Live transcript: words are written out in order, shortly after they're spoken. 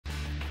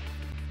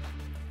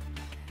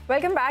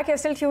Welcome back. You're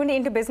still tuned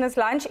into Business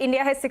Lunch.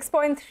 India has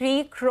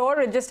 6.3 crore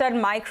registered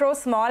micro,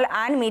 small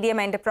and medium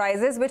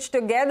enterprises, which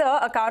together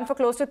account for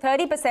close to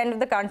 30% of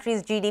the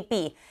country's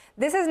GDP.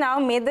 This has now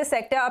made the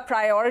sector a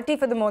priority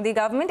for the Modi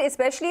government,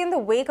 especially in the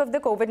wake of the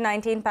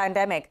COVID-19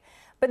 pandemic.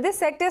 But this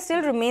sector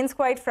still remains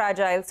quite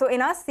fragile. So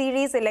in our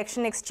series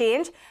Election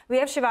Exchange, we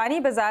have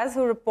Shivani Bazaz,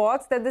 who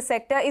reports that the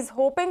sector is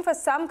hoping for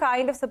some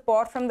kind of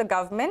support from the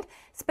government,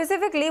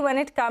 specifically when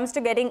it comes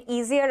to getting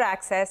easier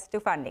access to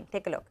funding.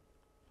 Take a look.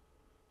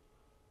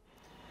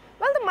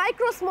 Well, the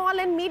micro, small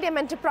and medium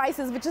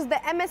enterprises, which is the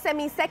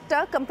MSME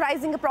sector,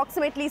 comprising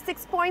approximately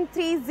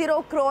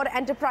 6.30 crore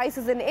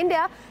enterprises in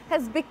India,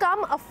 has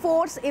become a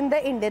force in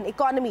the Indian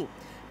economy,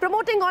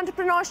 promoting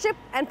entrepreneurship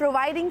and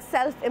providing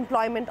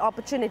self-employment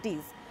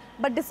opportunities.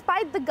 But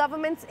despite the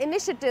government's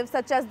initiatives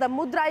such as the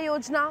Mudra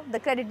Yojana, the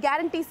Credit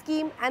Guarantee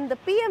Scheme and the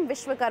PM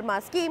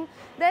Vishwakarma scheme,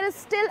 there is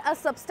still a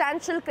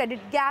substantial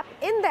credit gap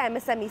in the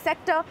MSME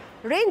sector,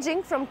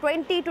 ranging from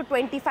 20 to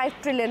 25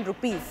 trillion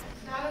rupees.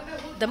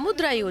 The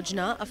Mudra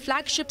Yojana, a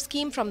flagship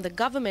scheme from the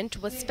government,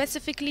 was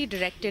specifically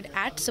directed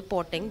at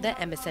supporting the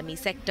MSME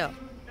sector.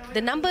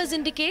 The numbers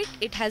indicate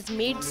it has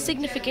made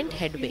significant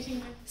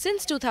headway.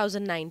 Since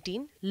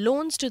 2019,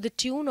 loans to the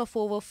tune of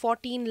over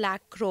 14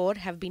 lakh crore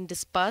have been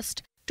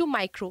disbursed to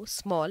micro,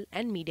 small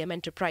and medium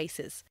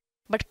enterprises.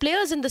 But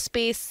players in the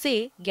space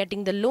say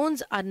getting the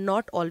loans are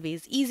not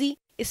always easy,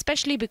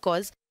 especially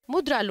because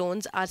Mudra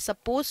loans are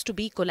supposed to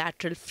be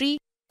collateral-free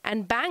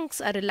and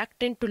banks are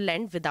reluctant to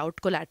lend without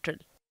collateral.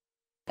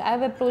 I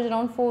have approached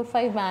around 4 or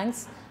 5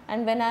 banks,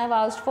 and when I have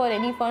asked for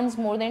any funds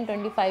more than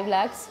 25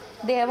 lakhs,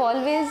 they have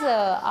always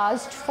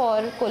asked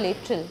for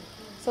collateral,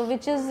 so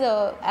which is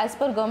as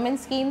per government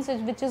schemes,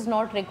 which is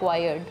not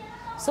required.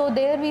 So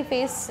there we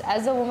face,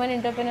 as a woman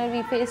entrepreneur,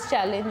 we face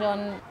challenge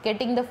on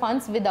getting the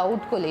funds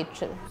without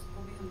collateral.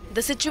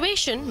 The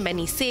situation,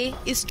 many say,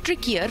 is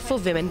trickier for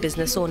women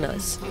business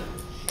owners.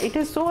 It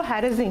is so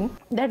harassing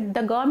that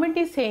the government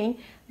is saying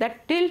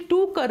that till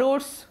 2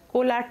 crores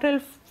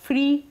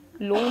collateral-free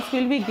loans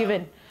will be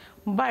given.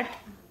 But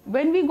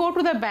when we go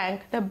to the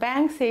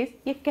bank says,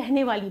 ये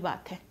कहने वाली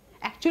बात है.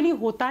 Actually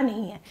होता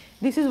नहीं है.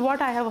 This is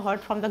what I have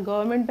heard from the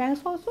government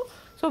banks also.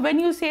 So when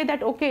you say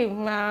that, okay,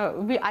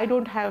 I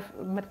don't have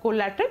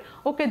collateral,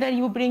 okay, then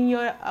you bring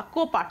your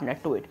co-partner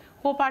to it.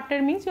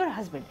 Co-partner means your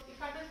husband.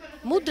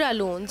 Mudra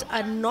loans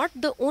are not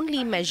the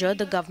only measure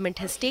the government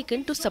has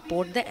taken to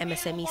support the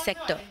MSME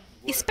sector,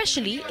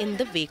 especially in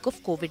the wake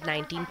of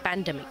COVID-19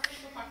 pandemic.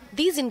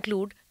 These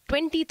include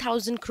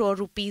 20,000 crore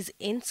rupees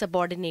in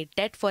subordinate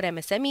debt for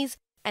MSMEs,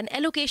 an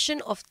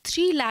allocation of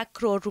 3 lakh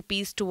crore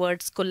rupees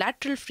towards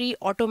collateral-free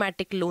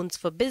automatic loans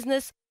for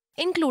business,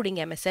 including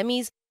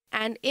MSMEs,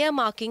 and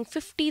earmarking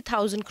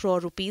 50,000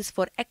 crore rupees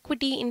for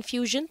equity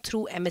infusion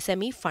through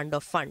MSME Fund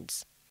of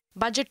Funds.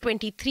 Budget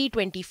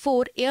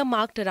 23-24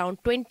 earmarked around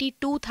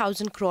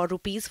 22,000 crore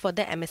rupees for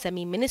the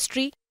MSME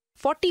ministry,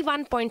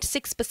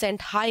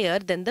 41.6% higher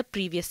than the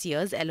previous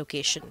year's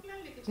allocation.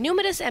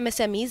 Numerous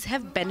MSMEs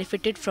have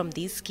benefited from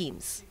these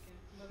schemes.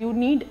 You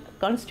need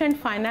constant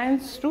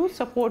finance to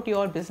support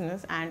your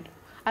business, and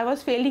I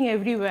was failing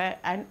everywhere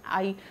and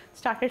I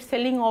started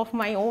selling off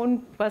my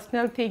own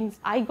personal things.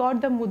 I got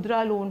the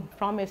Mudra loan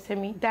from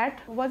SME. That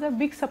was a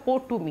big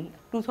support to me.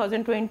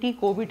 2020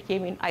 COVID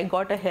came in, I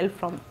got a help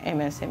from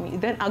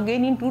MSME. Then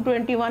again in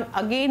 2021,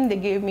 again they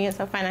gave me as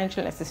a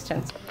financial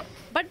assistance.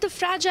 But the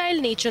fragile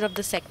nature of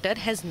the sector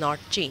has not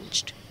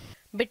changed.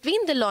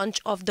 Between the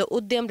launch of the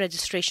Udyam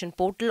registration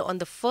portal on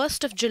the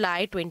 1st of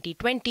July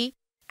 2020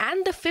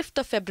 and the 5th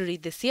of February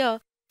this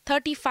year,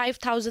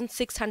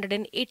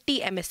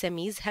 35,680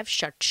 MSMEs have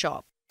shut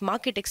shop.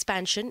 Market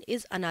expansion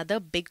is another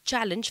big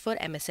challenge for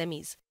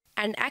MSMEs,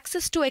 and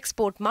access to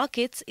export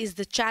markets is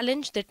the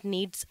challenge that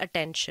needs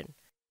attention.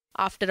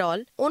 After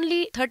all,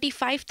 only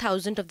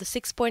 35,000 of the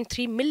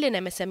 6.3 million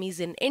MSMEs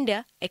in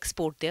India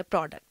export their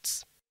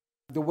products.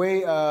 The way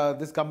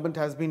this government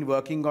has been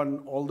working on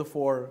all the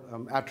 4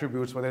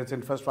 attributes, whether it's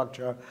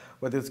infrastructure,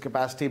 whether it's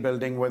capacity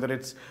building, whether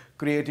it's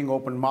creating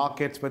open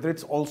markets, whether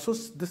it's also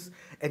this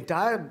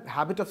entire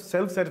habit of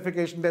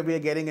self-certification that we are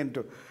getting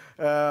into,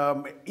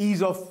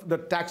 ease of the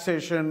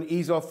taxation,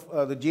 ease of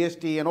the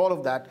GST and all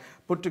of that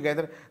put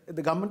together,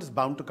 the government is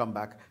bound to come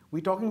back.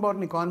 We're talking about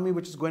an economy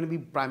which is going to be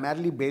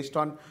primarily based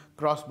on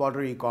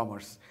cross-border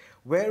e-commerce,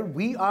 where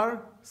we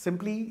are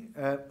simply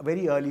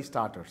very early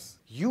starters.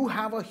 You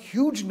have a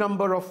huge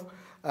number of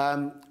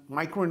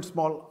micro and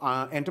small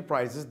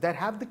enterprises that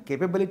have the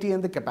capability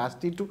and the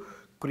capacity to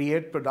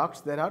create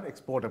products that are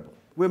exportable.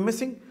 We're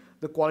missing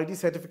the quality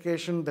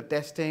certification, the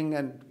testing,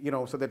 and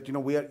so that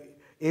we are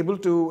able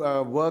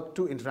to work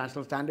to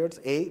international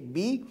standards. A,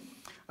 B,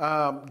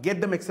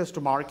 get them access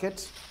to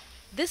markets.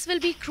 This will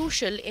be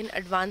crucial in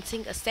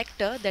advancing a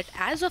sector that,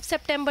 as of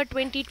September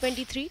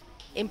 2023,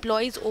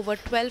 employs over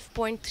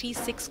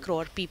 12.36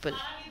 crore people.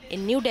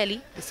 In New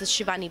Delhi, this is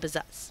Shivani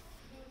Bazaz.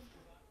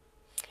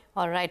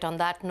 All right, on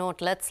that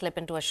note, let's slip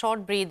into a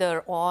short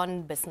breather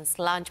on Business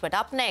Lunch. But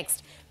up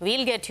next,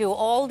 we'll get you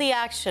all the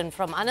action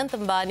from Anant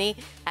Ambani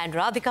and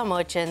Radhika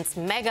Merchant's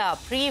mega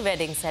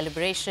pre-wedding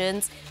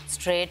celebrations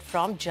straight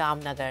from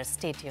Jamnagar.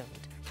 Stay tuned.